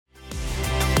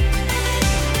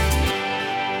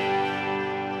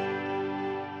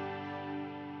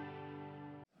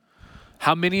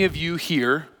How many of you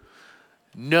here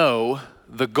know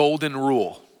the golden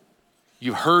rule?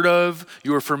 You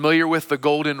are familiar with the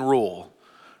golden rule,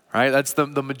 right? That's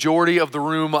the majority of the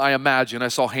room, I imagine. I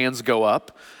saw hands go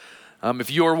up. If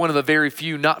you are one of the very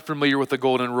few not familiar with the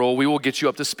golden rule, we will get you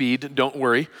up to speed, don't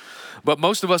worry. But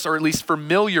most of us are at least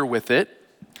familiar with it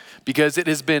because it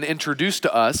has been introduced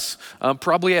to us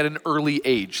probably at an early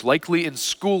age, likely in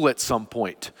school at some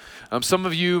point. Some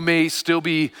of you may still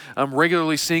be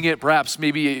regularly seeing it. Perhaps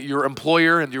maybe your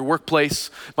employer and your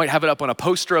workplace might have it up on a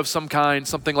poster of some kind,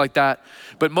 something like that.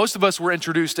 But most of us were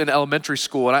introduced in elementary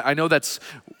school. And I know that's,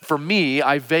 for me,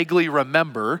 I vaguely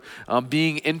remember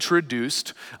being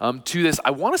introduced to this.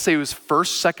 I want to say it was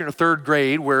first, second, or third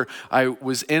grade where I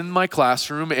was in my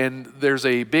classroom and there's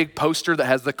a big poster that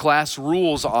has the class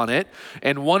rules on it.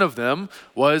 And one of them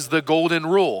was the golden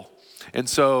rule. And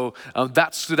so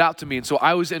that stood out to me. And so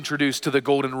I was introduced to the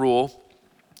golden rule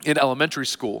in elementary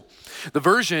school. The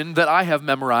version that I have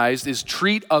memorized is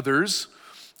treat others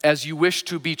as you wish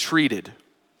to be treated.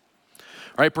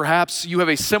 All right, perhaps you have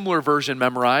a similar version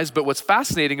memorized, but what's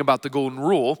fascinating about the golden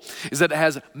rule is that it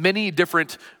has many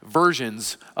different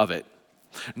versions of it.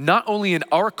 Not only in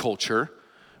our culture,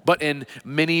 but in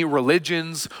many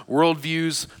religions,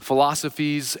 worldviews,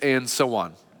 philosophies, and so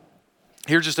on.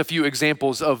 Here are just a few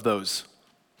examples of those.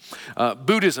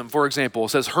 Buddhism, for example,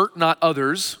 says, hurt not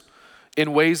others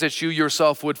in ways that you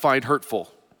yourself would find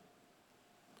hurtful.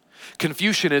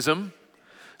 Confucianism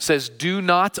says, do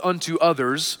not unto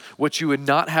others what you would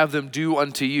not have them do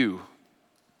unto you.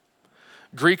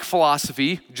 Greek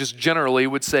philosophy, just generally,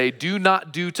 would say, do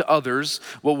not do to others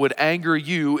what would anger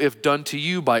you if done to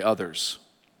you by others.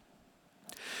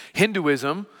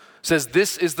 Hinduism says,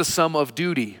 this is the sum of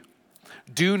duty.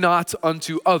 Do not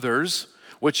unto others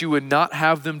what you would not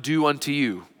have them do unto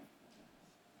you.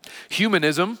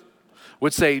 Humanism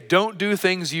would say, don't do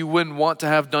things you wouldn't want to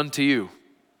have done to you.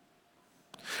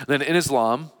 Then in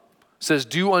Islam, says,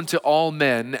 do unto all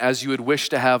men as you would wish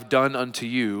to have done unto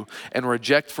you, and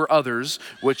reject for others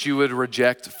what you would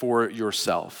reject for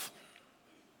yourself.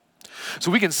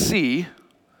 So we can see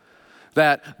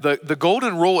that the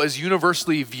golden rule is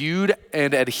universally viewed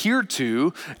and adhered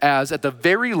to as, at the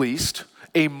very least,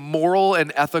 a moral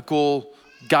and ethical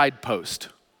guidepost.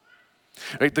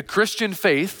 Right? The Christian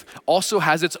faith also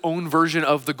has its own version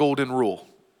of the golden rule.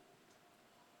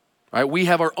 Right? We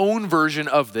have our own version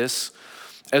of this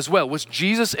as well, which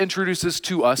Jesus introduces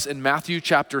to us in Matthew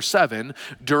chapter 7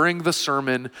 during the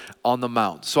Sermon on the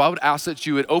Mount. So I would ask that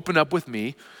you would open up with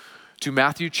me to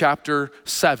Matthew chapter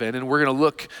 7, and we're going to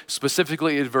look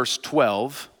specifically at verse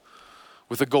 12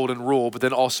 with the golden rule, but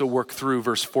then also work through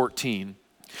verse 14.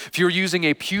 If you're using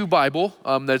a Pew Bible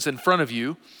that's in front of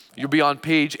you, you'll be on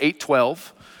page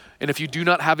 812. And if you do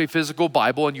not have a physical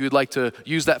Bible and you would like to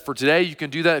use that for today, you can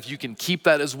do that. If you can keep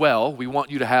that as well, we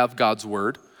want you to have God's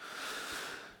word.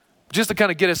 Just to kind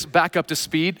of get us back up to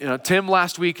speed, Tim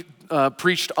last week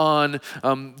preached on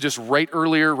just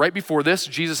right before this,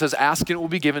 Jesus says, ask and it will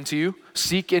be given to you,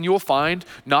 seek and you will find,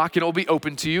 knock and it will be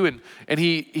open to you. And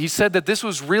he said that this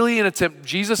was really an attempt,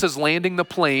 Jesus is landing the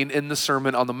plane in the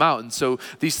Sermon on the Mount. So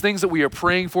these things that we are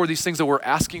praying for, these things that we're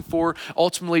asking for,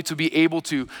 ultimately to be able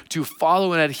to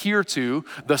follow and adhere to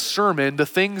the sermon, the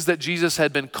things that Jesus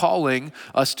had been calling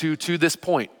us to this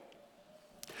point.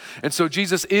 And so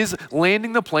Jesus is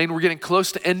landing the plane. We're getting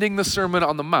close to ending the Sermon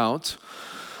on the Mount.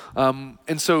 And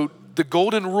so the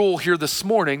golden rule here this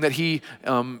morning that he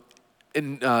kind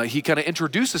of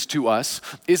introduces to us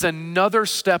is another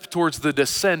step towards the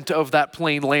descent of that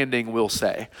plane landing, we'll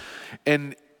say.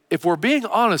 And if we're being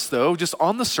honest though, just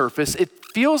on the surface, it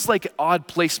feels like odd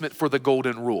placement for the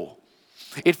golden rule.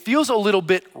 It feels a little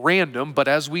bit random, but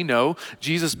as we know,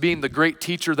 Jesus being the great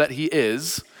teacher that he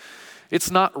is, it's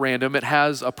not random, it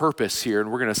has a purpose here, and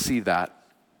we're going to see that.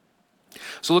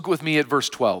 So look with me at verse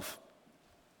 12.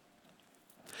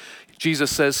 Jesus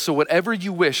says, so whatever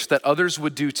you wish that others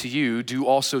would do to you, do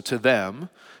also to them,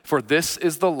 for this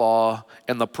is the law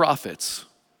and the prophets.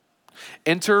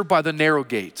 Enter by the narrow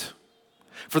gate,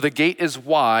 for the gate is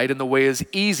wide and the way is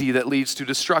easy that leads to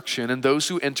destruction, and those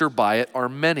who enter by it are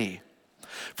many.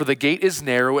 For the gate is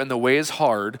narrow and the way is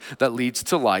hard that leads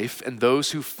to life, and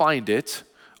those who find it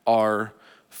are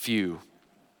few.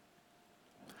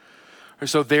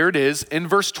 So there it is. In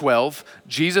verse 12,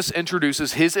 Jesus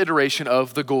introduces his iteration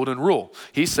of the golden rule.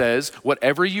 He says,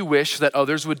 whatever you wish that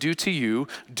others would do to you,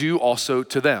 do also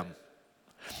to them.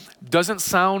 Doesn't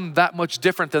sound that much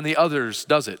different than the others,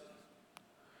 does it?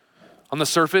 On the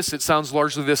surface, it sounds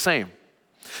largely the same.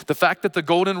 The fact that the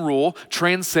golden rule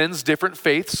transcends different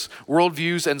faiths,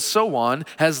 worldviews, and so on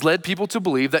has led people to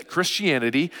believe that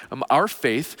Christianity, our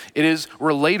faith, it is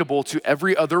relatable to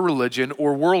every other religion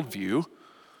or worldview.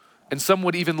 And some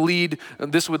would even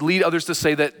this would lead others to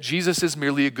say that Jesus is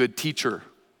merely a good teacher.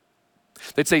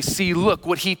 They'd say, see, look,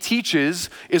 what he teaches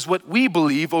is what we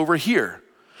believe over here.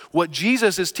 What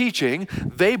Jesus is teaching,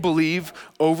 they believe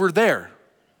over there.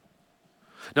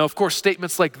 Now, of course,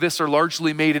 statements like this are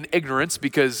largely made in ignorance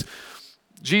because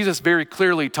Jesus very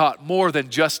clearly taught more than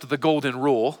just the golden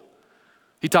rule.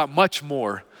 He taught much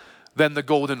more than the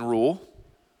golden rule.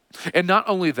 And not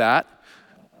only that,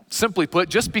 simply put,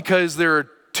 just because there are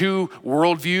two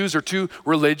worldviews or two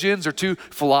religions or two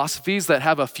philosophies that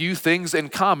have a few things in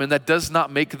common, that does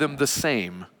not make them the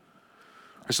same.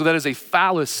 So that is a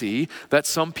fallacy that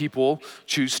some people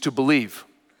choose to believe.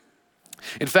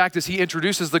 In fact, as he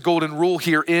introduces the golden rule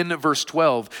here in verse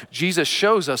 12, Jesus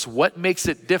shows us what makes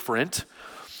it different,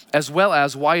 as well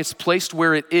as why it's placed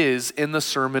where it is in the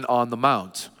Sermon on the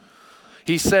Mount.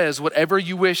 He says, whatever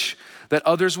you wish that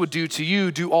others would do to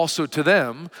you, do also to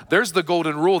them. There's the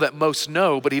golden rule that most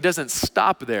know, but he doesn't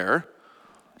stop there.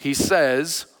 He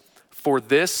says, for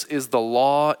this is the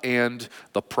law and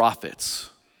the prophets.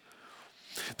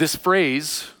 This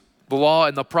phrase, the law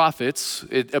and the prophets,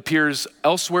 it appears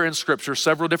elsewhere in Scripture,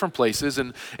 several different places,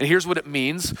 and here's what it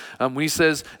means. When he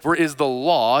says, for is the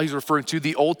law, he's referring to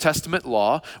the Old Testament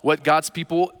law, what God's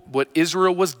people, what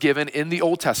Israel was given in the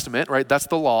Old Testament, right? That's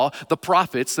the law. The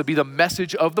prophets, to be the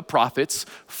message of the prophets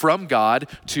from God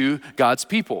to God's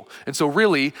people. And so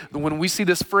really, when we see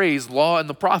this phrase, law and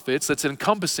the prophets, that's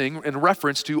encompassing in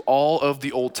reference to all of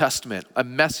the Old Testament, a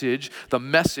message, the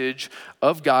message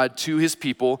of God to his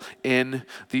people in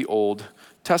the Old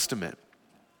Testament.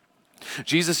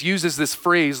 Jesus uses this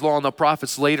phrase, law and the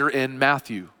prophets, later in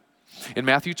Matthew. In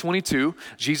Matthew 22,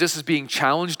 Jesus is being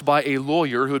challenged by a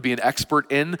lawyer who would be an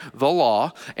expert in the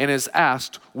law and is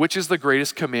asked, which is the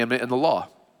greatest commandment in the law?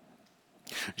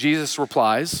 Jesus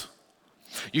replies,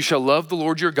 you shall love the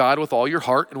Lord your God with all your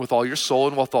heart and with all your soul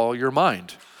and with all your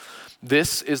mind.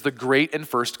 This is the great and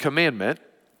first commandment,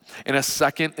 and a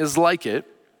second is like it.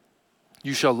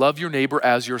 You shall love your neighbor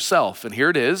as yourself. And here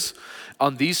it is.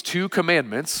 On these two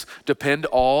commandments depend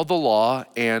all the law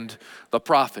and the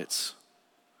prophets.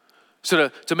 So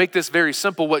to make this very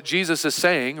simple, what Jesus is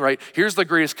saying, right, here's the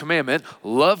greatest commandment,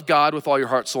 love God with all your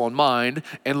heart, soul, and mind,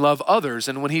 and love others.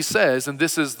 And when he says, and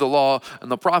this is the law and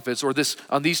the prophets, or this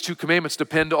on these two commandments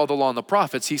depend all the law and the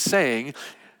prophets, he's saying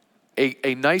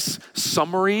a nice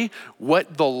summary,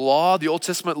 what the law, the Old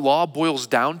Testament law boils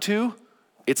down to,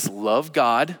 it's love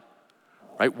God,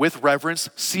 right, with reverence,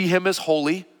 see him as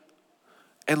holy,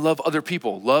 and love other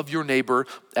people. Love your neighbor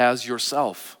as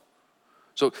yourself.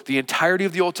 So the entirety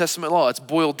of the Old Testament law, it's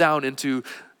boiled down into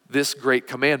this great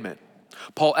commandment.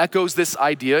 Paul echoes this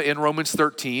idea in Romans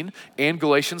 13 and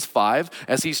Galatians 5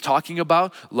 as he's talking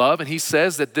about love, and he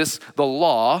says that the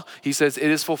law, he says it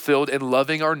is fulfilled in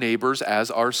loving our neighbors as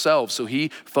ourselves. So he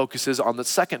focuses on the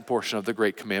second portion of the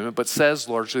great commandment, but says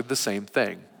largely the same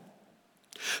thing.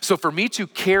 So for me to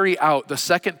carry out the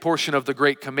second portion of the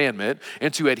great commandment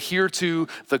and to adhere to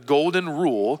the golden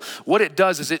rule, what it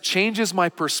does is it changes my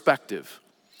perspective.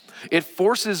 It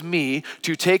forces me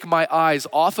to take my eyes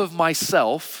off of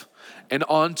myself and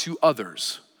onto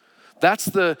others. That's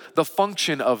the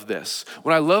function of this.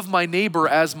 When I love my neighbor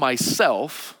as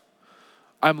myself,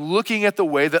 I'm looking at the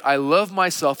way that I love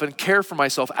myself and care for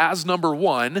myself as number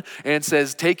one, and it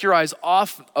says, take your eyes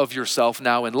off of yourself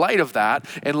now in light of that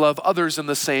and love others in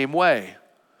the same way.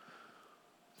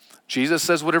 Jesus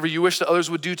says, whatever you wish that others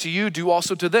would do to you, do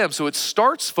also to them. So it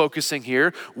starts focusing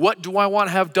here, what do I want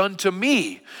to have done to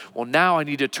me? Well, now I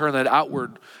need to turn that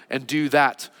outward and do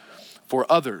that for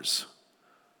others.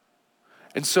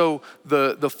 And so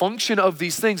the function of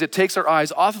these things, it takes our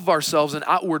eyes off of ourselves and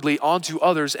outwardly onto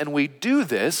others, and we do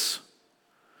this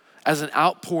as an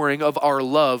outpouring of our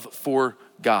love for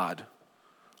God.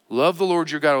 Love the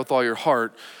Lord your God with all your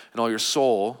heart and all your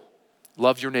soul.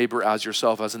 Love your neighbor as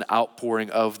yourself, as an outpouring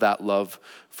of that love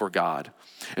for God.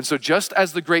 And so just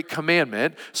as the great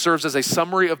commandment serves as a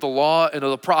summary of the law and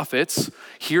of the prophets,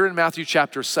 here in Matthew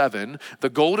chapter 7, the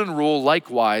golden rule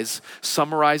likewise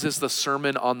summarizes the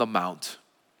Sermon on the Mount.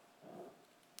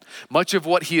 Much of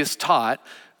what he has taught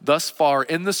thus far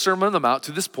in the Sermon on the Mount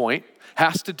to this point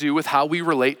has to do with how we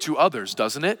relate to others,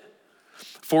 doesn't it?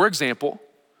 For example,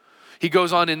 he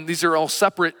goes on, and these are all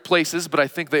separate places, but I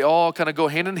think they all kind of go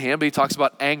hand in hand, but he talks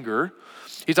about anger,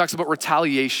 he talks about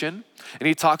retaliation, and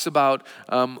he talks about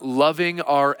loving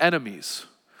our enemies.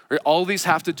 All these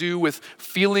have to do with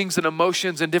feelings and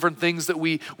emotions and different things that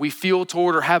we feel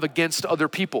toward or have against other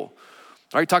people.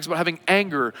 All right, he talks about having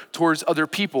anger towards other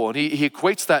people, and he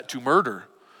equates that to murder.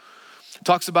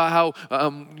 Talks about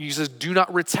how he says, do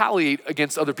not retaliate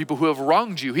against other people who have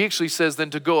wronged you. He actually says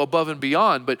then to go above and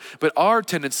beyond, but our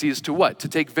tendency is to what? To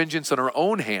take vengeance in our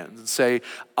own hands and say,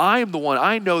 I am the one,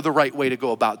 I know the right way to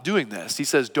go about doing this. He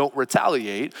says, don't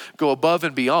retaliate, go above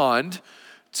and beyond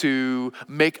to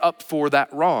make up for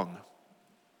that wrong.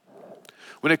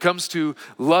 When it comes to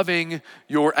loving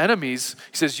your enemies,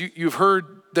 he says, you've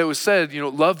heard that was said,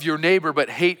 love your neighbor but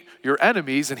hate your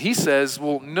enemies. And he says,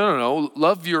 well, no,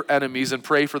 love your enemies and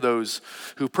pray for those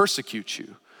who persecute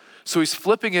you. So he's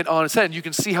flipping it on its head. And you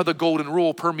can see how the golden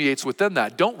rule permeates within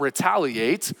that. Don't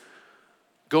retaliate,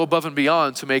 go above and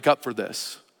beyond to make up for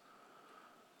this.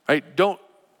 Right? Don't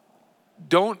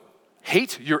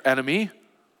hate your enemy,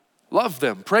 love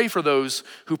them, pray for those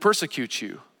who persecute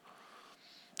you.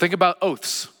 Think about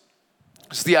oaths.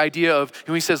 It's the idea of,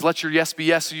 when he says, let your yes be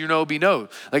yes and your no be no.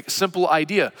 Like, simple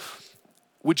idea.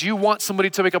 Would you want somebody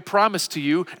to make a promise to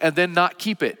you and then not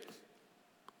keep it?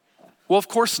 Well, of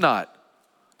course not.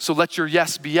 So let your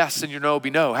yes be yes and your no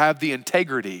be no. Have the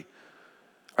integrity,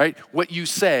 right? What you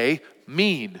say,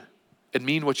 mean, and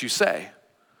mean what you say.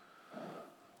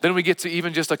 Then we get to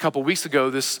even just a couple weeks ago,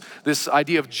 this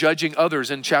idea of judging others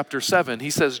in chapter 7.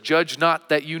 He says, judge not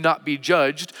that you not be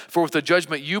judged, for with the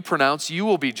judgment you pronounce, you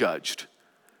will be judged.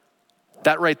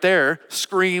 That right there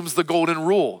screams the golden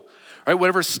rule. Right?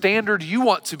 Whatever standard you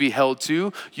want to be held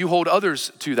to, you hold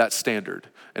others to that standard,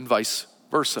 and vice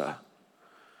versa.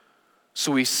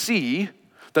 So we see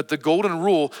that the golden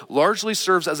rule largely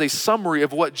serves as a summary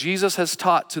of what Jesus has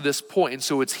taught to this point. And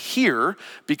so it's here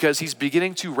because he's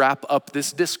beginning to wrap up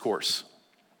this discourse.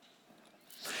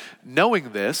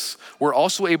 Knowing this, we're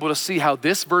also able to see how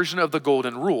this version of the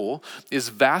golden rule is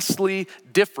vastly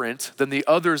different than the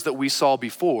others that we saw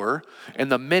before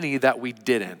and the many that we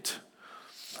didn't.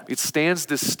 It stands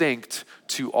distinct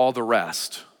to all the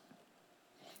rest.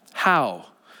 How?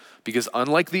 Because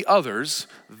unlike the others,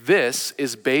 this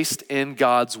is based in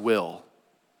God's will.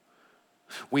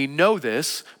 We know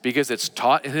this because it's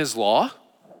taught in his law.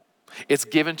 It's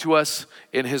given to us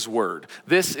in his word.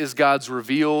 This is God's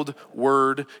revealed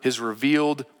word, his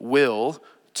revealed will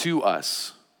to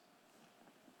us.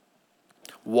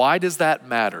 Why does that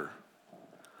matter?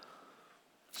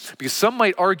 Because some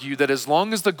might argue that as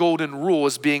long as the golden rule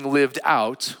is being lived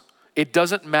out, it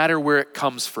doesn't matter where it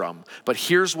comes from. But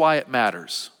here's why it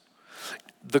matters.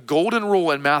 The golden rule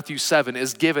in Matthew 7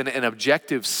 is given an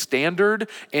objective standard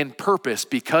and purpose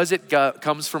because it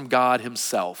comes from God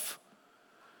himself.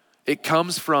 It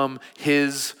comes from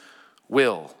his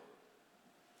will.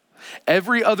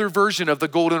 Every other version of the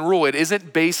golden rule, it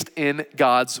isn't based in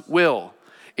God's will.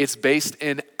 It's based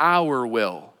in our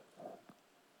will.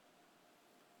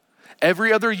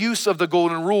 Every other use of the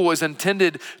golden rule is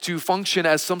intended to function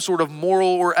as some sort of moral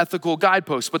or ethical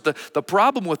guidepost. But the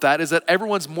problem with that is that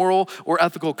everyone's moral or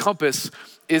ethical compass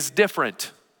is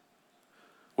different,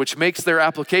 which makes their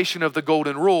application of the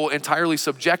golden rule entirely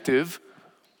subjective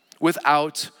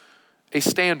without a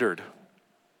standard.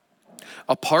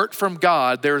 Apart from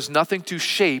God, there is nothing to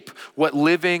shape what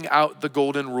living out the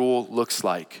golden rule looks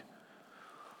like.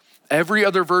 Every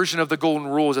other version of the golden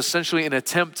rule is essentially an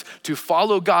attempt to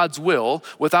follow God's will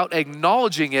without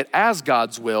acknowledging it as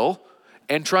God's will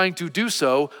and trying to do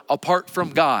so apart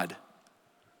from God.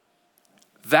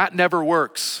 That never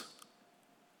works.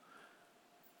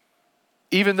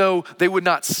 Even though they would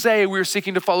not say we are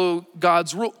seeking to follow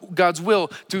God's will,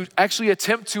 to actually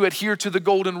attempt to adhere to the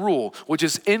golden rule, which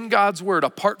is in God's word,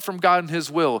 apart from God and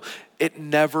his will, it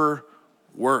never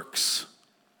works.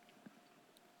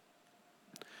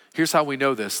 Here's how we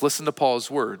know this. Listen to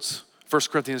Paul's words. 1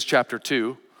 Corinthians chapter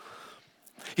 2.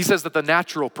 He says that the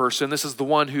natural person, this is the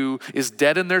one who is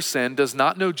dead in their sin, does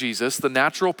not know Jesus. The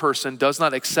natural person does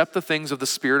not accept the things of the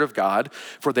Spirit of God,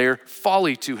 for they're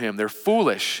folly to him. They're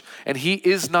foolish, and he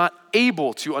is not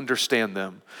able to understand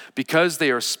them because they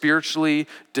are spiritually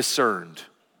discerned.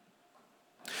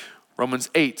 Romans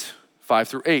 8,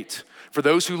 5-8. For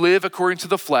those who live according to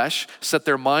the flesh set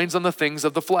their minds on the things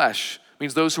of the flesh.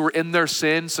 Means those who are in their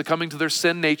sin, succumbing to their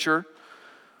sin nature.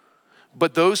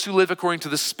 But those who live according to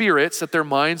the Spirit set their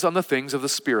minds on the things of the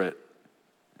Spirit.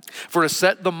 For to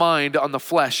set the mind on the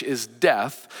flesh is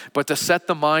death, but to set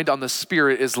the mind on the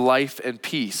Spirit is life and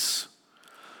peace.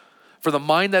 For the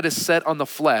mind that is set on the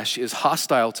flesh is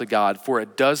hostile to God, for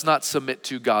it does not submit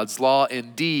to God's law.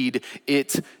 Indeed,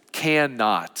 it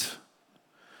cannot.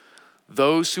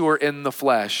 Those who are in the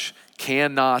flesh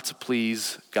cannot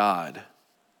please God.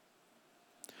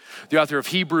 The author of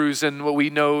Hebrews, in what we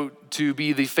know to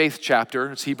be the faith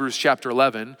chapter, it's Hebrews chapter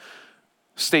 11,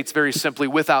 states very simply,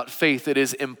 without faith, it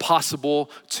is impossible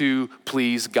to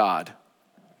please God.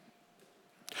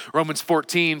 Romans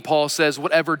 14, Paul says,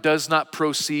 whatever does not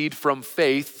proceed from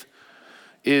faith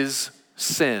is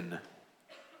sin.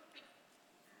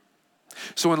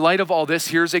 So in light of all this,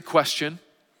 here's a question.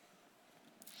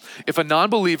 If a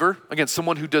non-believer, again,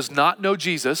 someone who does not know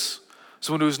Jesus,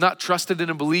 someone who has not trusted in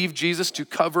and believed Jesus to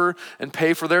cover and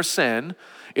pay for their sin,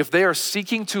 if they are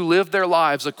seeking to live their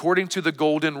lives according to the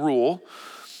golden rule,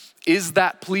 is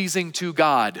that pleasing to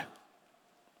God?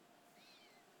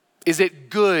 Is it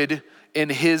good in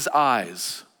his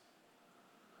eyes?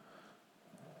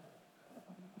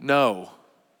 No,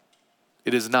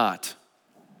 it is not.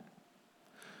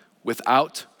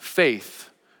 Without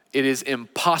faith, it is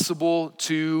impossible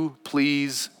to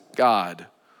please God.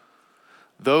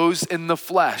 Those in the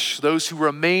flesh, those who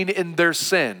remain in their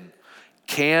sin,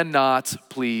 cannot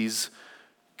please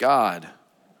God.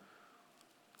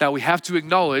 Now we have to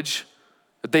acknowledge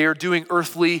that they are doing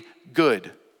earthly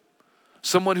good.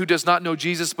 Someone who does not know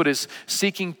Jesus but is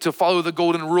seeking to follow the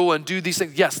golden rule and do these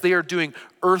things, yes, they are doing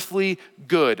earthly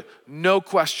good, no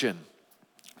question.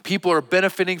 People are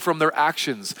benefiting from their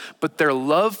actions, but their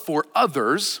love for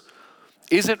others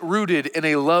isn't rooted in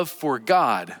a love for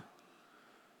God,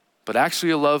 but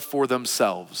actually a love for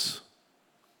themselves.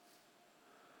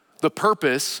 The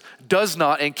purpose does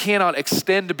not and cannot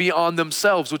extend beyond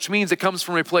themselves, which means it comes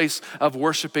from a place of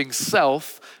worshiping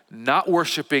self, not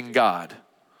worshiping God.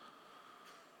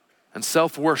 And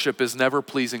self-worship is never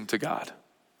pleasing to God.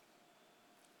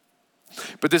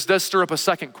 But this does stir up a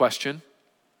second question.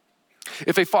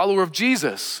 If a follower of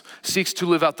Jesus seeks to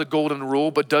live out the golden rule,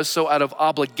 but does so out of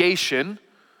obligation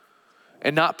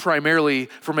and not primarily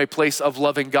from a place of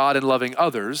loving God and loving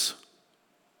others,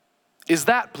 is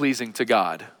that pleasing to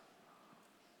God?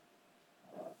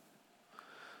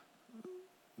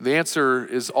 The answer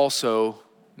is also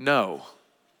no.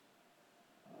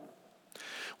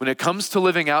 When it comes to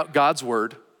living out God's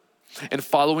word and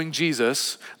following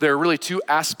Jesus, there are really two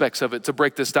aspects of it to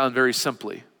break this down very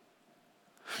simply.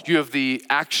 You have the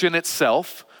action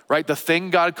itself, right? The thing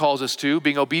God calls us to,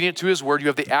 being obedient to his word. You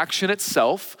have the action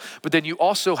itself, but then you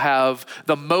also have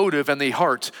the motive and the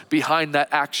heart behind that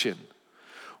action.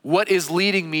 What is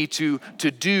leading me to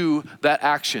do that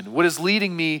action? What is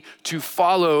leading me to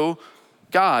follow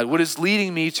God? What is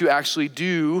leading me to actually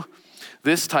do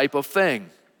this type of thing?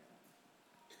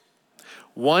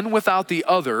 One without the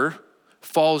other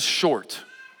falls short.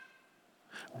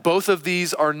 Both of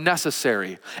these are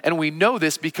necessary. And we know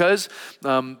this because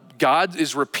God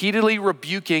is repeatedly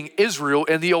rebuking Israel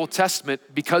in the Old Testament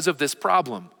because of this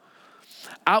problem.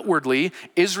 Outwardly,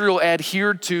 Israel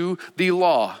adhered to the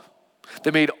law.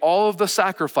 They made all of the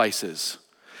sacrifices,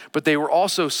 but they were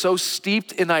also so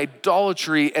steeped in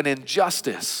idolatry and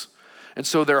injustice. And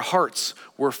so their hearts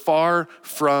were far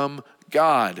from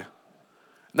God.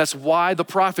 And that's why the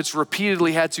prophets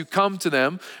repeatedly had to come to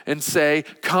them and say,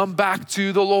 come back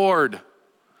to the Lord.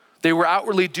 They were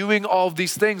outwardly doing all of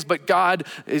these things, but God,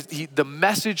 the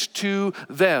message to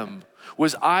them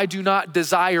was, I do not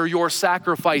desire your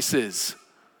sacrifices.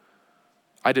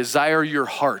 I desire your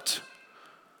heart.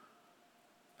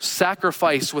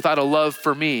 Sacrifice without a love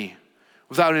for me,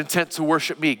 without an intent to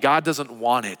worship me. God doesn't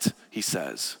want it, he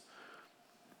says.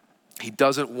 He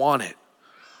doesn't want it.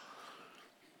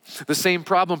 The same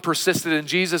problem persisted in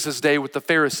Jesus' day with the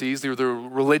Pharisees. They were the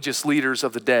religious leaders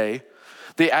of the day.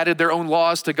 They added their own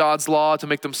laws to God's law to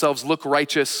make themselves look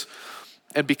righteous.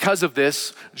 And because of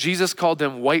this, Jesus called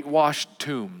them whitewashed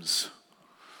tombs.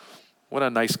 What a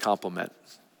nice compliment.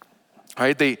 All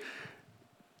right, they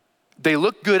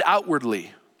look good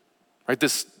outwardly. Right,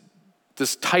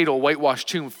 this title, whitewashed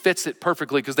tomb, fits it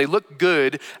perfectly because they look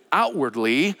good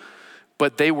outwardly,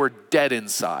 but they were dead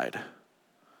inside.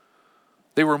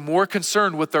 They were more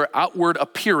concerned with their outward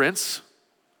appearance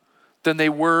than they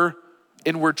were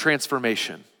inward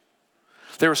transformation.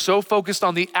 They were so focused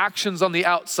on the actions on the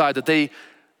outside that they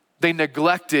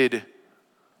neglected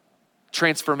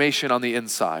transformation on the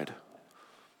inside.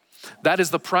 That is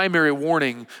the primary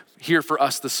warning here for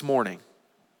us this morning.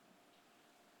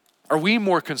 Are we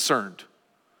more concerned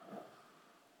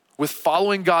with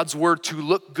following God's word to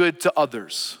look good to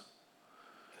others?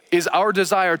 Is our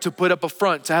desire to put up a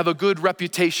front, to have a good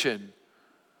reputation?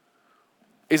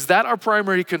 Is that our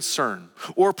primary concern?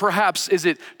 Or perhaps is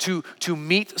it to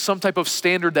meet some type of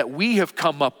standard that we have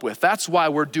come up with? That's why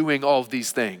we're doing all of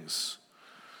these things.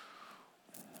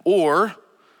 Or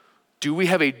do we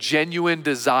have a genuine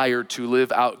desire to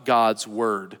live out God's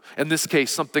word? In this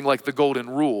case, something like the golden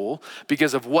rule,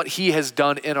 because of what he has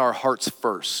done in our hearts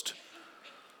first.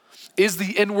 Is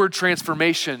the inward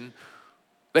transformation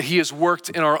that he has worked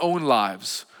in our own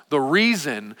lives, the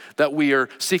reason that we are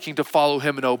seeking to follow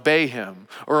him and obey him?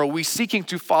 Or are we seeking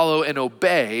to follow and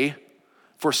obey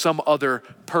for some other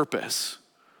purpose?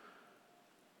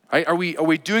 Right? Are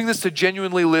we doing this to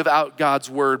genuinely live out God's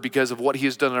word because of what he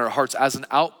has done in our hearts as an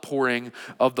outpouring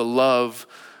of the love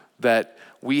that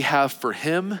we have for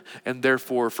him and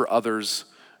therefore for others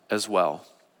as well?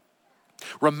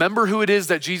 Remember who it is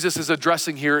that Jesus is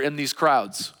addressing here in these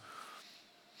crowds.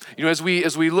 You know, as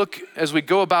we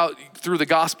go about through the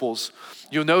Gospels,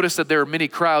 you'll notice that there are many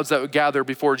crowds that would gather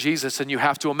before Jesus, and you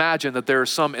have to imagine that there are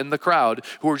some in the crowd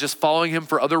who are just following him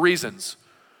for other reasons.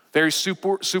 Very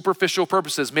superficial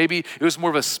purposes. Maybe it was more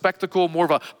of a spectacle, more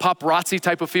of a paparazzi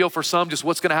type of feel for some, just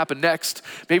what's gonna happen next.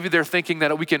 Maybe they're thinking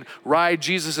that we can ride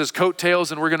Jesus's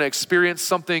coattails and we're gonna experience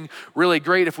something really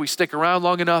great if we stick around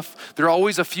long enough. There are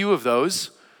always a few of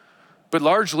those, but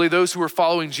largely those who are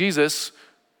following Jesus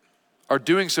are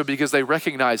doing so because they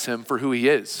recognize him for who he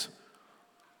is.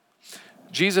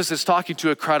 Jesus is talking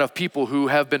to a crowd of people who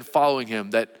have been following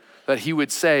him that he would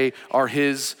say are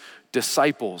his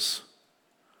disciples.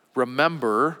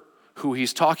 Remember who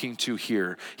he's talking to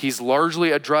here. He's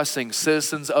largely addressing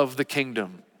citizens of the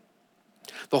kingdom.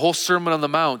 The whole Sermon on the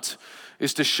Mount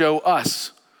is to show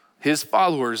us, his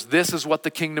followers, this is what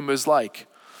the kingdom is like.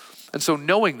 And so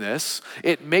knowing this,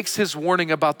 it makes his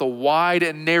warning about the wide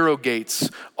and narrow gates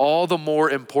all the more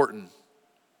important.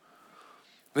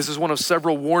 This is one of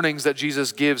several warnings that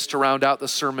Jesus gives to round out the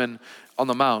Sermon on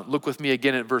the Mount. Look with me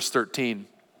again at verse 13.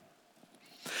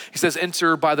 He says,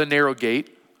 enter by the narrow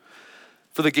gate,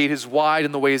 for the gate is wide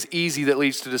and the way is easy that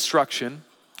leads to destruction,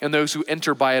 and those who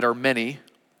enter by it are many.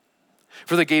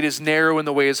 For the gate is narrow and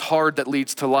the way is hard that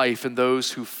leads to life, and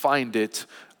those who find it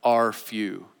are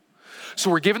few. So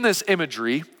we're given this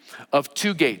imagery of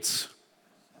two gates,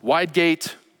 wide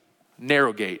gate,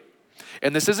 narrow gate.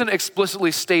 And this isn't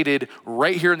explicitly stated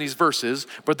right here in these verses,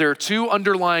 but there are two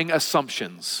underlying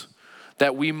assumptions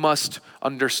that we must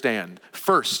understand.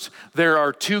 First, there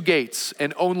are two gates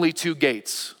and only two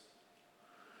gates.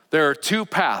 There are two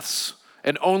paths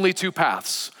and only two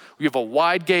paths. We have a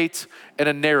wide gate and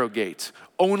a narrow gate.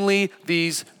 Only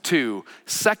these two.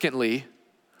 Secondly,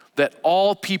 that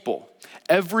all people,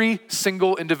 every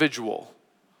single individual,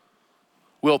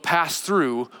 will pass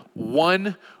through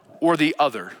one or the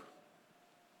other.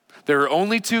 There are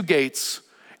only two gates,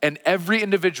 and every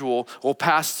individual will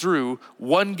pass through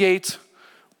one gate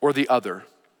or the other.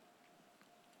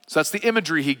 So that's the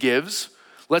imagery he gives.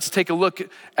 Let's take a look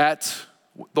at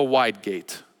the wide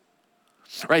gate.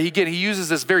 Right, he uses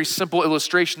this very simple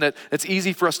illustration that's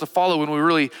easy for us to follow when we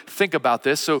really think about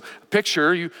this. So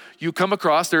picture, you come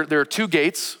across, there are two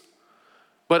gates,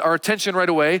 but our attention right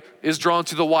away is drawn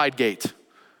to the wide gate.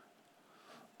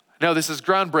 Now this is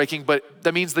groundbreaking, but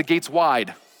that means the gate's wide.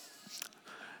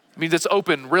 It means it's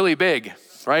open really big,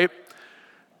 right?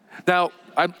 Now,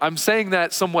 I'm saying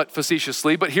that somewhat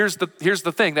facetiously, but here's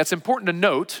the thing. That's important to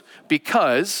note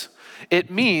because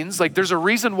it means like there's a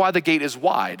reason why the gate is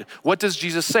wide. What does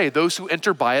Jesus say? Those who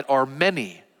enter by it are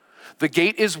many. The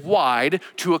gate is wide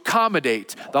to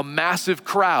accommodate the massive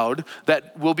crowd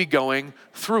that will be going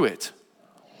through it.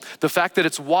 The fact that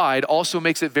it's wide also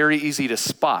makes it very easy to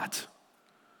spot.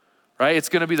 Right? It's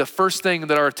gonna be the first thing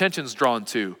that our attention's drawn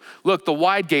to. Look, the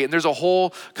wide gate, and there's a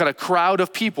whole kind of crowd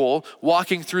of people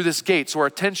walking through this gate, so our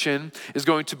attention is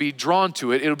going to be drawn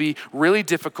to it. It'll be really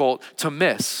difficult to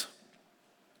miss.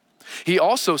 He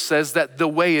also says that the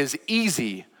way is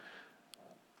easy.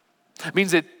 It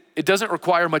means it doesn't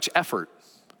require much effort.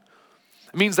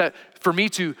 It means that for me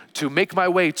to make my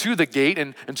way to the gate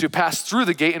and to pass through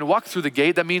the gate and walk through the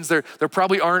gate, that means there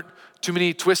probably aren't too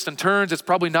many twists and turns. It's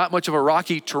probably not much of a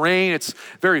rocky terrain. It's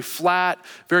very flat,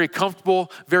 very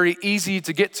comfortable, very easy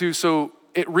to get to. So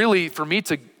it really, for me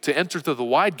to enter through the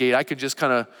wide gate, I can just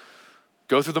kind of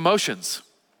go through the motions.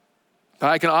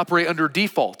 I can operate under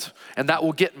default, and that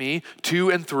will get me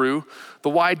to and through the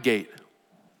wide gate.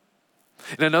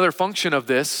 And another function of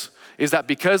this is that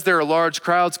because there are large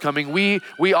crowds coming, we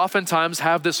oftentimes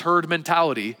have this herd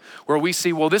mentality where we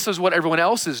see, well, this is what everyone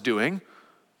else is doing.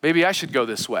 Maybe I should go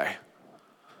this way.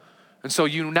 And so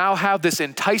you now have this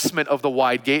enticement of the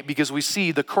wide gate because we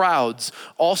see the crowds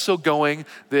also going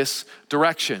this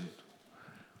direction.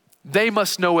 They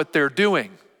must know what they're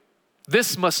doing.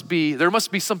 There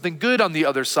must be something good on the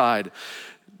other side.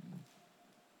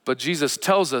 But Jesus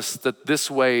tells us that this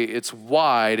way, it's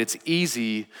wide, it's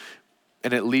easy,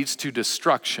 and it leads to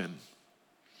destruction.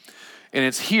 And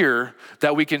it's here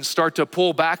that we can start to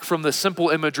pull back from the simple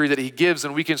imagery that he gives,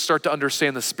 and we can start to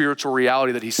understand the spiritual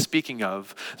reality that he's speaking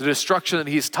of. The destruction that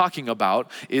he's talking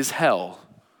about is hell.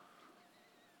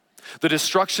 The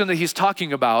destruction that he's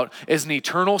talking about is an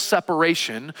eternal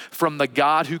separation from the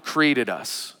God who created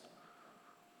us.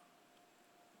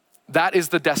 That is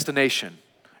the destination.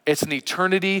 It's an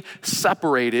eternity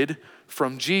separated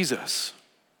from Jesus.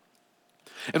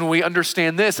 And when we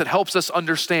understand this, it helps us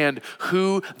understand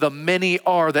who the many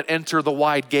are that enter the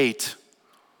wide gate.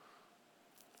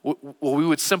 Well, we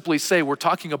would simply say we're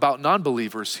talking about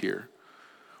non-believers here.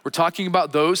 We're talking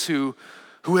about those who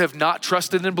have not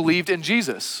trusted and believed in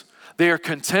Jesus. They are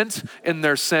content in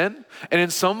their sin, and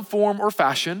in some form or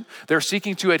fashion, they're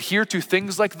seeking to adhere to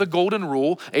things like the golden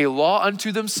rule, a law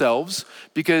unto themselves,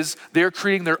 because they're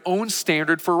creating their own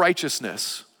standard for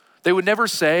righteousness. They would never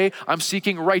say, I'm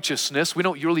seeking righteousness. We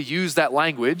don't really use that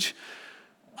language.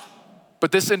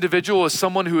 But this individual is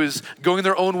someone who is going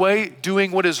their own way,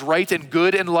 doing what is right and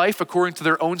good in life according to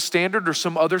their own standard or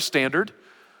some other standard.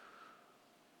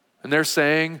 And they're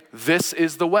saying, this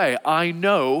is the way. I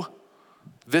know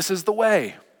this is the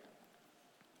way.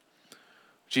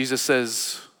 Jesus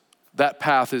says that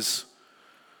path is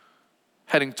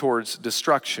heading towards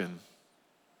destruction.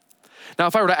 Now,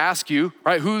 if I were to ask you,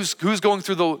 right, who's going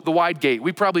through the wide gate?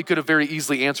 We probably could have very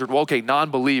easily answered, well, okay,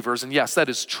 non-believers. And yes, that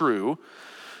is true.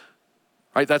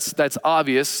 Right, that's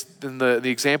obvious in the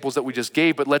examples that we just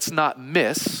gave, but let's not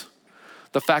miss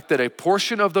the fact that a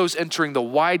portion of those entering the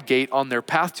wide gate on their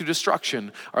path to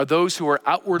destruction are those who are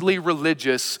outwardly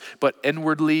religious but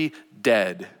inwardly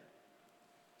dead.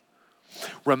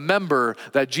 Remember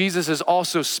that Jesus is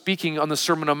also speaking on the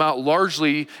Sermon on the Mount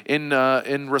largely in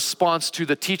response to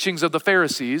the teachings of the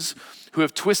Pharisees who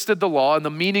have twisted the law, and the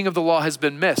meaning of the law has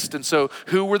been missed. And so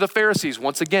who were the Pharisees?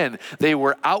 Once again, they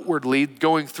were outwardly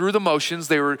going through the motions.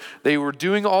 They were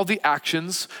doing all the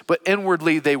actions, but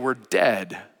inwardly they were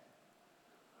dead.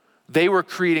 They were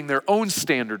creating their own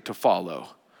standard to follow.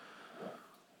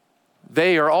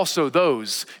 They are also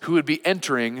those who would be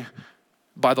entering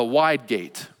by the wide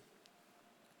gate.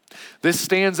 This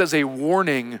stands as a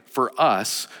warning for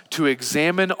us to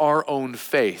examine our own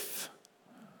faith,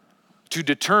 to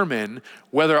determine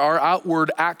whether our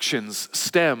outward actions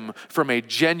stem from a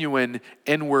genuine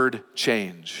inward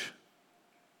change.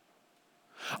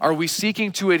 Are we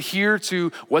seeking to adhere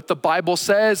to what the Bible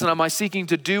says, and am I seeking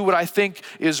to do what I think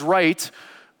is right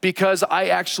because I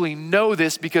actually know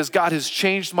this because God has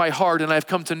changed my heart and I've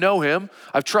come to know him?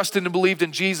 I've trusted and believed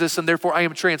in Jesus and therefore I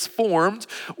am transformed.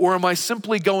 Or am I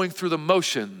simply going through the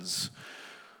motions?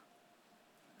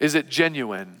 Is it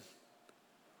genuine?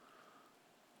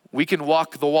 We can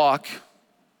walk the walk.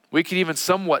 We can even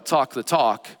somewhat talk the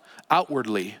talk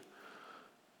outwardly,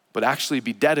 but actually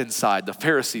be dead inside. The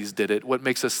Pharisees did it. What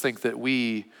makes us think that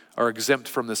we are exempt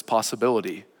from this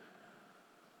possibility?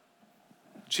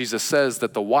 Jesus says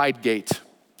that the wide gate,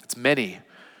 it's many.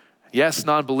 Yes,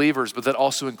 non-believers, but that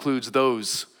also includes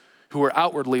those who are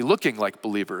outwardly looking like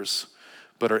believers,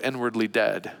 but are inwardly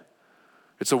dead.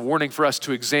 It's a warning for us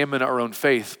to examine our own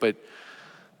faith, but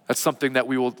that's something that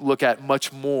we will look at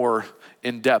much more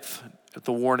in depth at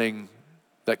the warning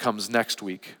that comes next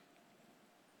week.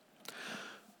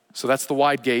 So that's the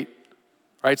wide gate,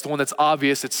 right? It's the one that's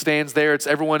obvious. It stands there. It's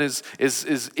everyone is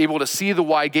able to see the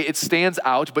wide gate. It stands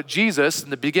out. But Jesus, in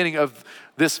the beginning of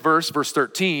this verse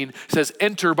 13, says,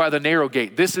 enter by the narrow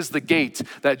gate. This is the gate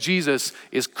that Jesus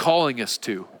is calling us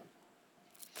to.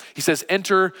 He says,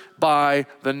 enter by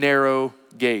the narrow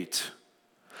gate.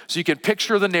 So you can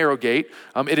picture the narrow gate.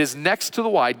 It is next to the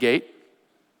wide gate,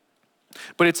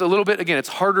 but it's a little bit, again, it's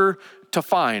harder to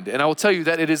find. And I will tell you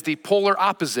that it is the polar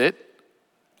opposite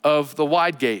of the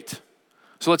wide gate.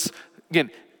 So let's,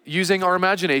 again, using our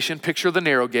imagination, picture the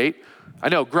narrow gate. I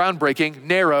know, groundbreaking,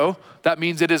 narrow, that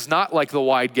means it is not like the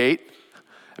wide gate.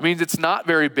 It means it's not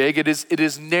very big. It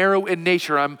is narrow in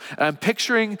nature. I'm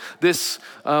picturing this,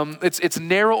 it's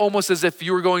narrow almost as if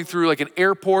you were going through like an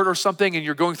airport or something and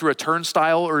you're going through a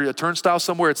turnstile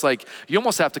somewhere. It's like, you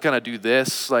almost have to kind of do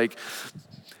this. Like,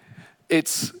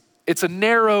 it's a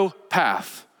narrow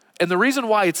path. And the reason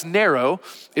why it's narrow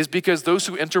is because those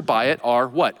who enter by it are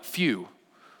what? Few.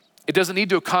 It doesn't need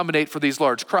to accommodate for these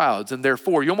large crowds, and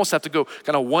therefore you almost have to go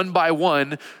kind of one by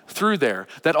one through there.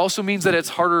 That also means that it's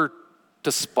harder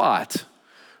to spot.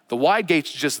 The wide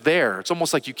gate's just there. It's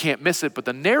almost like you can't miss it, but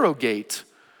the narrow gate,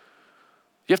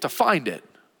 you have to find it.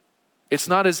 It's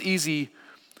not as easy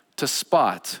to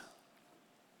spot.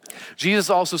 Jesus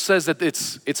also says that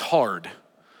it's hard,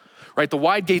 right? The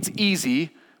wide gate's easy,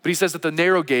 but he says that the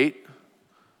narrow gate,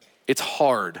 it's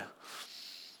hard.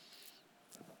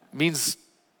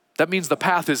 That means the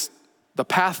path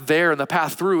there and the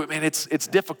path through, man, it's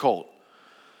difficult.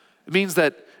 It means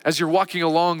that as you're walking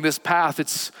along this path,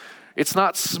 It's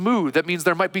not smooth. That means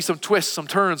there might be some twists, some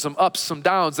turns, some ups, some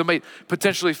downs. That might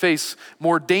potentially face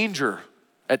more danger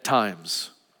at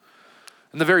times.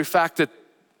 And the very fact that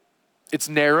it's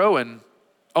narrow and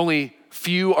only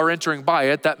few are entering by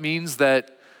it, that means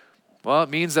that, well, it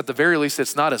means at the very least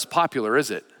it's not as popular,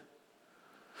 is it?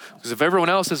 Because if everyone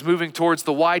else is moving towards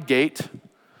the wide gate, you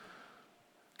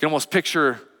can almost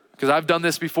picture, because I've done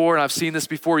this before and I've seen this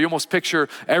before, you almost picture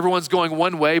everyone's going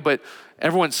one way, but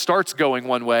everyone starts going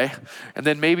one way. And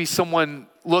then maybe someone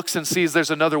looks and sees there's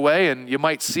another way, and you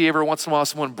might see every once in a while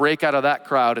someone break out of that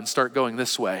crowd and start going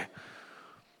this way.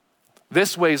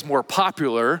 This way is more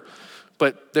popular,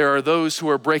 but there are those who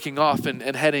are breaking off and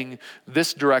heading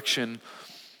this direction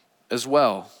as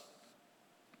well.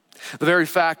 The very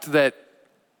fact that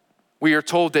we are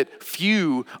told that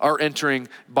few are entering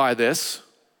by this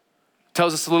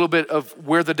tells us a little bit of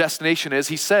where the destination is.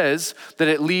 He says that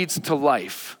it leads to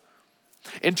life.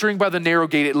 Entering by the narrow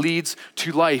gate, it leads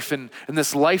to life. And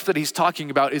this life that he's talking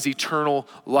about is eternal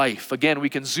life. Again, we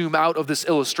can zoom out of this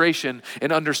illustration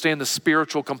and understand the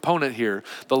spiritual component here.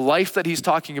 The life that he's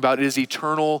talking about is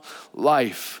eternal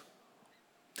life.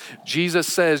 Jesus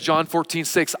says, John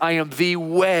 14:6, I am the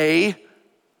way,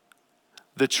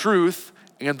 the truth,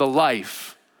 and the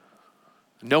life.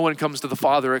 No one comes to the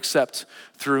Father except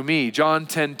through me. John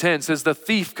 10:10 says, the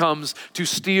thief comes to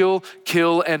steal,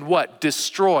 kill, and what?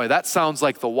 Destroy. That sounds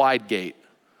like the wide gate.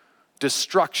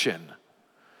 Destruction.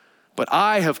 But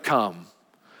I have come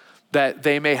that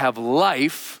they may have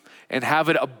life and have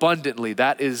it abundantly.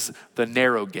 That is the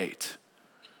narrow gate.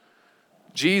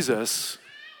 Jesus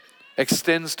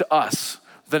extends to us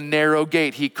the narrow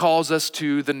gate. He calls us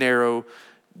to the narrow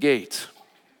gate.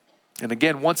 And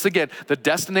again, once again, the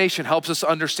destination helps us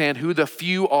understand who the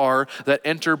few are that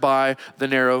enter by the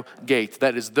narrow gate.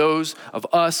 That is those of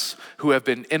us who have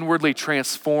been inwardly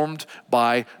transformed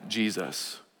by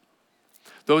Jesus.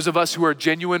 Those of us who are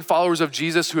genuine followers of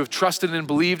Jesus, who have trusted and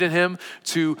believed in him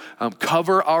to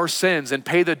cover our sins and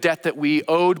pay the debt that we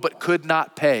owed but could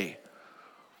not pay.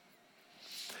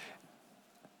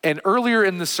 And earlier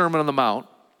in the Sermon on the Mount,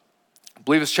 I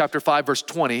believe it's chapter 5, verse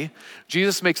 20,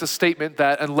 Jesus makes a statement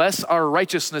that unless our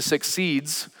righteousness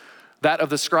exceeds that of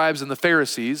the scribes and the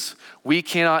Pharisees, we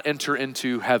cannot enter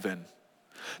into heaven.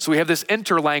 So we have this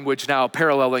enter language now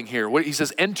paralleling here. He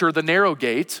says, enter the narrow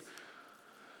gate.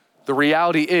 The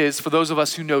reality is, for those of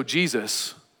us who know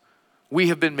Jesus, we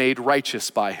have been made righteous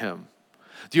by him.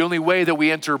 The only way that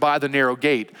we enter by the narrow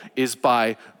gate is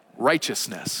by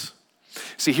righteousness.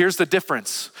 See, here's the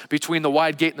difference between the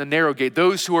wide gate and the narrow gate.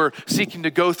 Those who are seeking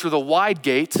to go through the wide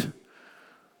gate,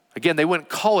 again, they wouldn't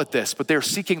call it this, but they're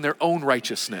seeking their own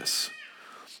righteousness.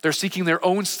 They're seeking their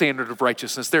own standard of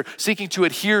righteousness. They're seeking to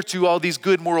adhere to all these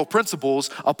good moral principles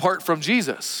apart from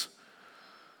Jesus,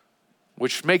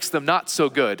 which makes them not so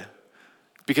good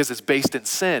because it's based in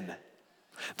sin.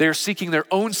 They're seeking their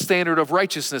own standard of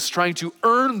righteousness, trying to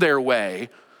earn their way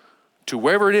to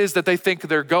wherever it is that they think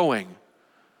they're going.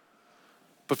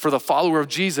 But for the follower of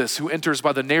Jesus who enters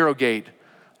by the narrow gate,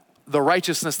 the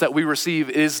righteousness that we receive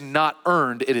is not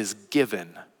earned, it is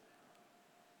given.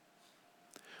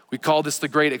 We call this the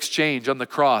great exchange on the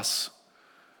cross.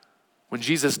 When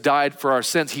Jesus died for our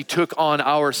sins, he took on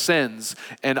our sins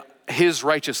and his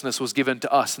righteousness was given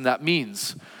to us. And that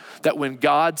means that when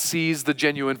God sees the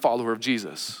genuine follower of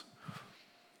Jesus,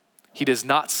 he does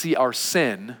not see our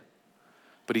sin,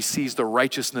 but he sees the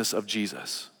righteousness of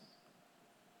Jesus.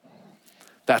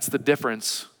 That's the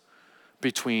difference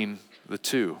between the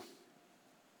two.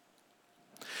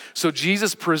 So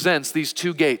Jesus presents these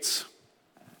two gates,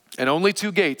 and only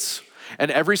two gates, and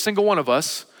every single one of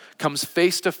us comes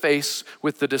face to face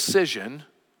with the decision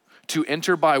to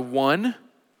enter by one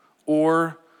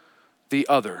or the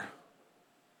other.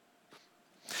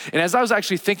 And as I was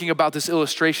actually thinking about this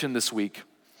illustration this week,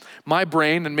 my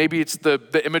brain, and maybe it's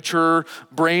the immature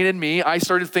brain in me, I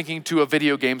started thinking to a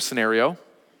video game scenario.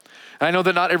 I know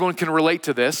that not everyone can relate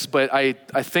to this, but I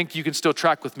think you can still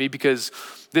track with me because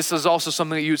this is also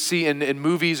something that you see in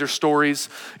movies or stories.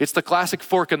 It's the classic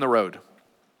fork in the road.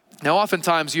 Now,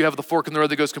 oftentimes you have the fork in the road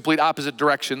that goes complete opposite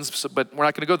directions, but we're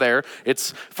not gonna go there.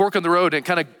 It's fork in the road and it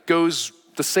kind of goes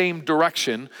the same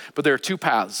direction, but there are two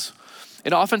paths.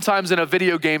 And oftentimes in a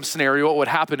video game scenario, what would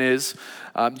happen is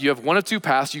you have one of two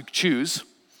paths you choose.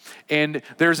 And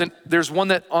there's one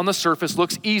that on the surface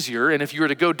looks easier, and if you were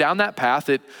to go down that path,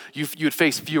 you'd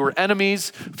face fewer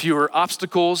enemies, fewer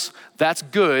obstacles. That's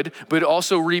good, but it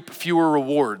also reap fewer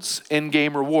rewards,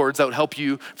 in-game rewards that would help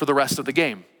you for the rest of the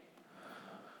game.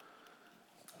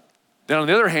 Then on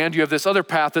the other hand, you have this other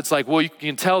path that's like, well, you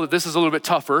can tell that this is a little bit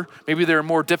tougher. Maybe there are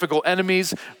more difficult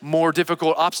enemies, more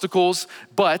difficult obstacles,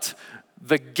 but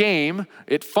the game,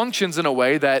 it functions in a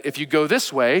way that if you go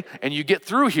this way and you get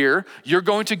through here, you're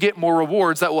going to get more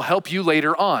rewards that will help you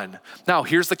later on. Now,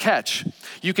 here's the catch.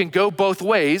 You can go both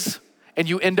ways and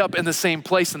you end up in the same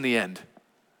place in the end.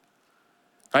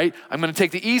 Right? I'm going to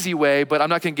take the easy way, but I'm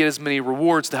not going to get as many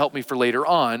rewards to help me for later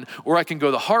on. Or I can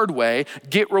go the hard way,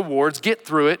 get rewards, get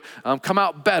through it, come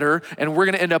out better, and we're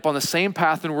going to end up on the same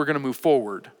path and we're going to move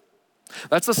forward.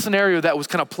 That's a scenario that was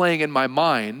kind of playing in my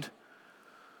mind.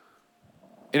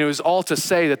 And it was all to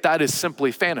say that that is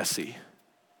simply fantasy.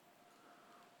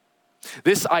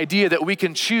 This idea that we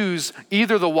can choose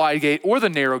either the wide gate or the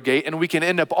narrow gate and we can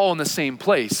end up all in the same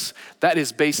place, that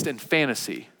is based in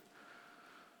fantasy.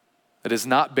 That is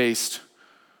not based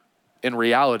in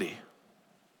reality.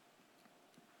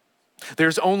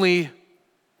 There's only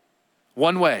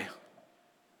one way.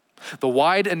 The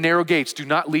wide and narrow gates do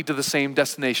not lead to the same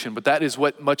destination, but that is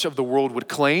what much of the world would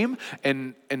claim,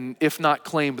 and if not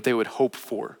claim, but they would hope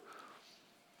for.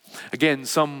 Again,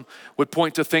 some would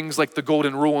point to things like the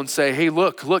golden rule and say, hey,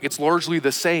 look, it's largely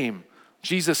the same.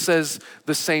 Jesus says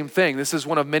the same thing. This is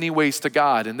one of many ways to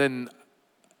God. And then,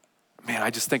 man,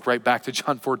 I just think right back to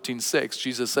John 14:6.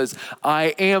 Jesus says,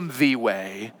 I am the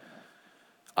way,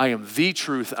 I am the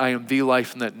truth, I am the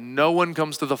life, and that no one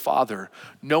comes to the Father,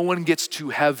 no one gets to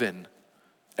heaven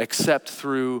except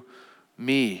through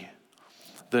me.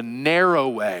 The narrow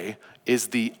way is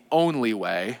the only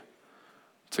way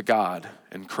to God,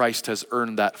 and Christ has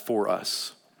earned that for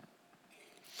us.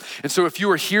 And so if you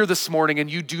are here this morning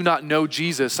and you do not know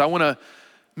Jesus, I want to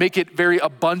make it very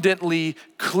abundantly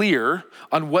clear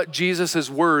on what Jesus'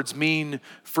 words mean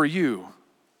for you.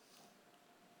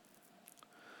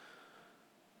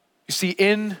 You see,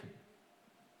 in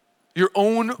your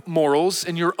own morals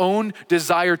and your own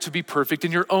desire to be perfect,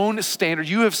 in your own standard,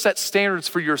 you have set standards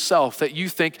for yourself that you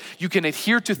think you can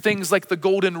adhere to things like the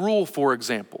golden rule, for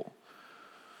example.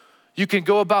 You can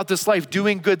go about this life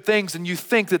doing good things and you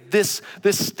think that this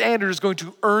standard is going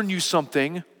to earn you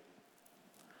something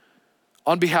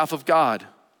on behalf of God,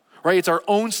 right? It's our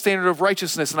own standard of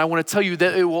righteousness, and I want to tell you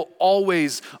that it will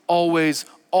always, always,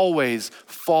 always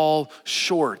fall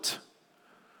short.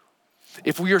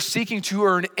 If we are seeking to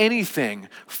earn anything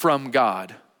from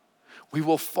God, we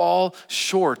will fall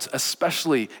short,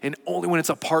 especially and only when it's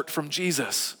apart from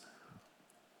Jesus.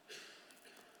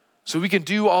 So we can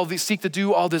seek to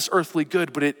do all this earthly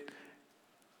good, but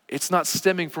it's not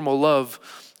stemming from a love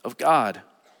of God.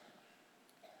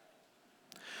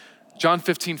 John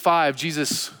 15:5,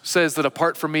 Jesus says that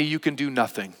apart from me, you can do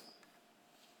nothing.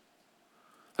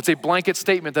 That's a blanket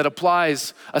statement that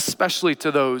applies especially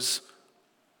to those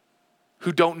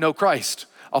who don't know Christ.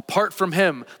 Apart from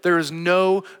him, there is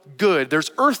no good.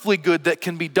 There's earthly good that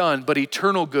can be done, but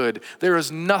eternal good, there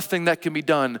is nothing that can be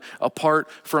done apart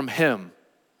from him.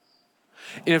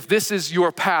 And if this is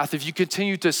your path, if you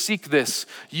continue to seek this,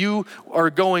 you are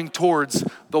going towards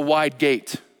the wide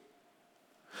gate.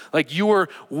 Like you are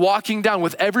walking down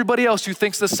with everybody else who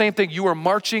thinks the same thing. You are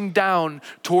marching down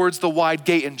towards the wide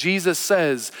gate. And Jesus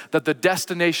says that the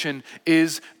destination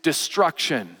is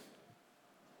destruction.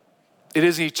 It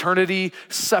is eternity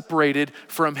separated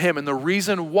from him. And the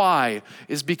reason why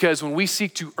is because when we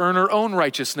seek to earn our own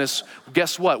righteousness,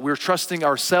 guess what? We're trusting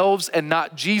ourselves and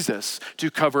not Jesus to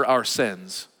cover our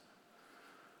sins.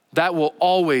 That will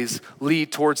always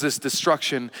lead towards this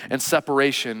destruction and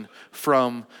separation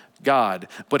from God.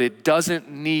 But it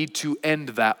doesn't need to end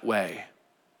that way.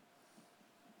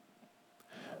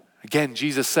 Again,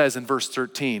 Jesus says in verse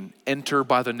 13, enter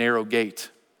by the narrow gate.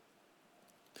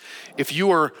 If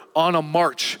you are on a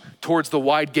march towards the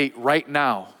wide gate right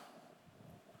now,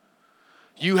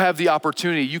 you have the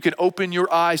opportunity. You can open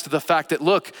your eyes to the fact that,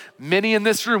 look, many in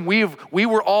this room, we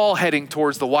were all heading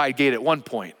towards the wide gate at one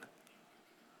point.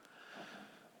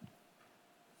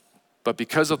 But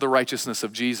because of the righteousness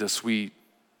of Jesus, we're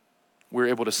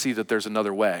able to see that there's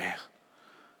another way.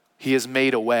 He has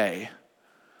made a way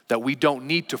that we don't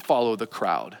need to follow the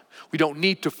crowd. We don't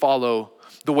need to follow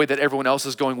the way that everyone else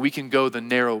is going. We can go the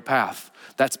narrow path.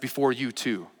 That's before you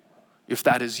too. If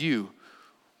that is you,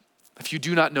 if you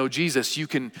do not know Jesus, you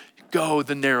can go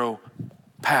the narrow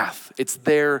path. It's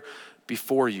there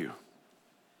before you.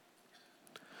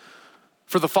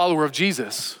 For the follower of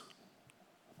Jesus,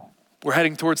 we're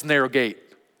heading towards the narrow gate.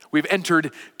 We've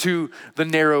entered to the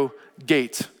narrow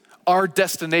gate. Our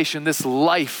destination, this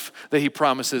life that he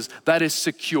promises, that is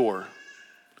secure.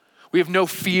 We have no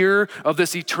fear of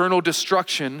this eternal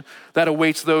destruction that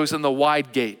awaits those in the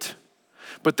wide gate.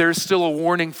 But there's still a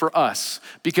warning for us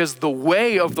because the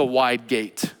way of the wide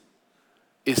gate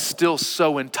is still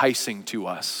so enticing to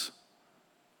us.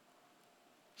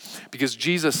 Because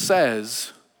Jesus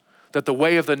says that the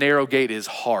way of the narrow gate is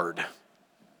hard.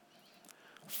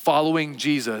 Following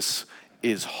Jesus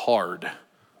is hard.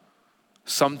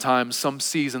 Sometimes, some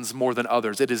seasons more than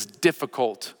others. It is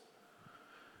difficult.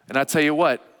 And I tell you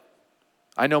what,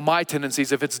 I know my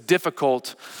tendencies. If it's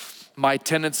difficult, my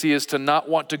tendency is to not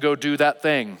want to go do that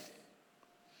thing.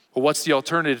 Well, what's the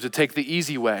alternative? To take the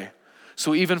easy way.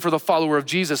 So even for the follower of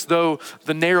Jesus, though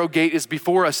the narrow gate is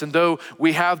before us and though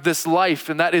we have this life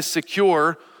and that is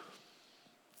secure,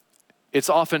 it's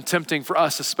often tempting for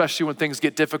us, especially when things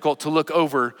get difficult, to look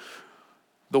over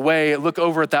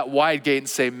at that wide gate and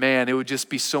say, man, it would just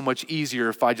be so much easier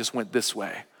if I just went this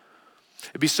way.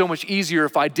 It'd be so much easier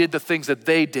if I did the things that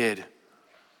they did.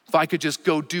 If I could just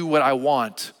go do what I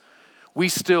want. We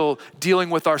still, dealing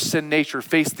with our sin nature,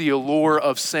 face the allure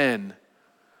of sin.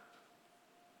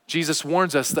 Jesus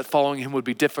warns us that following him would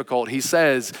be difficult. He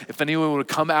says, if anyone would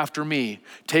come after me,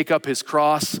 take up his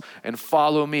cross and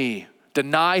follow me.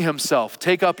 Deny himself,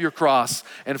 take up your cross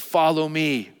and follow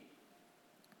me.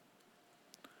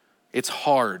 It's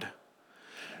hard.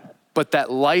 But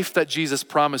that life that Jesus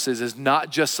promises is not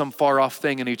just some far off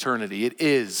thing in eternity. It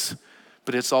is,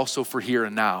 but it's also for here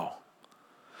and now.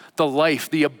 The life,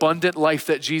 the abundant life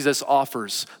that Jesus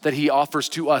offers, that he offers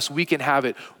to us, we can have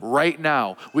it right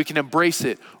now. We can embrace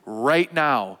it right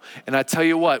now. And I tell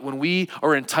you what, when we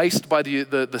are enticed by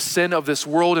the sin of this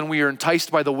world and we are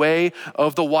enticed by the way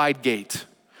of the wide gate,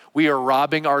 we are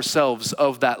robbing ourselves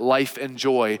of that life and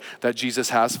joy that Jesus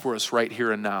has for us right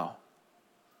here and now.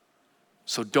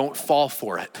 So don't fall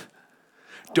for it.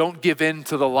 Don't give in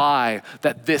to the lie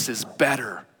that this is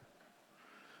better.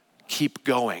 Keep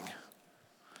going.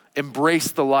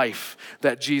 Embrace the life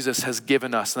that Jesus has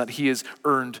given us and that he has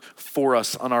earned for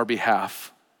us on our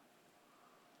behalf.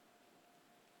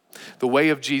 The way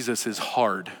of Jesus is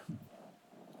hard,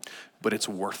 but it's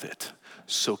worth it.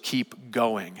 So keep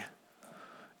going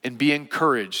and be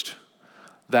encouraged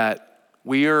that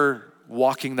we are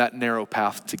walking that narrow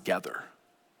path together.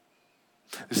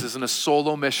 This isn't a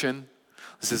solo mission.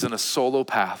 This isn't a solo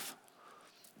path.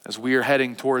 As we are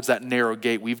heading towards that narrow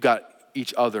gate, we've got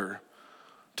each other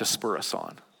to spur us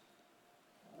on.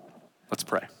 Let's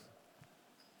pray.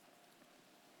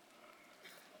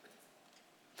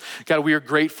 God, we are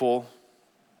grateful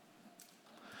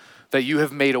that you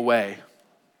have made a way.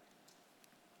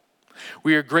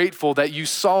 We are grateful that you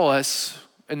saw us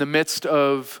in the midst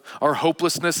of our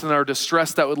hopelessness and our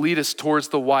distress that would lead us towards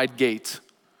the wide gate.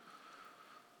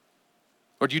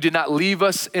 Lord, you did not leave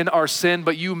us in our sin,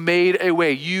 but you made a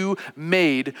way. You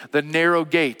made the narrow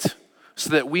gate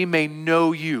so that we may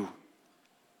know you.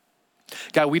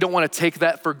 God, we don't want to take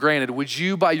that for granted. Would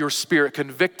you, by your Spirit,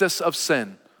 convict us of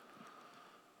sin?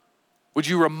 Would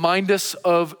you remind us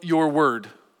of your word?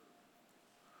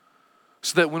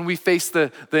 So that when we face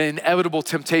the inevitable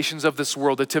temptations of this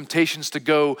world, the temptations to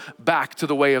go back to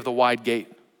the way of the wide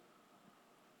gate,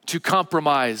 to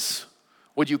compromise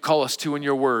what you call us to in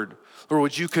your word, or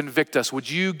would you convict us? Would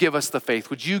you give us the faith?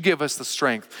 Would you give us the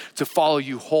strength to follow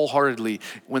you wholeheartedly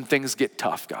when things get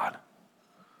tough, God?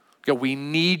 God, we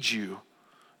need you,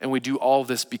 and we do all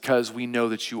this because we know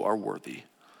that you are worthy.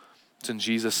 It's in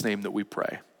Jesus' name that we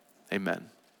pray. Amen.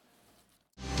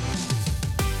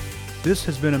 This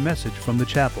has been a message from the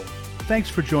chapel. Thanks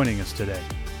for joining us today.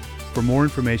 For more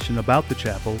information about the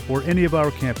chapel or any of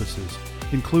our campuses,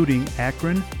 including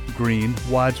Akron, Greene,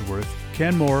 Wadsworth,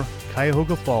 Kenmore,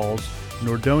 Cuyahoga Falls,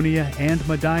 Nordonia, and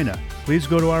Medina, please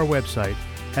go to our website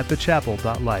at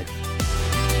thechapel.life.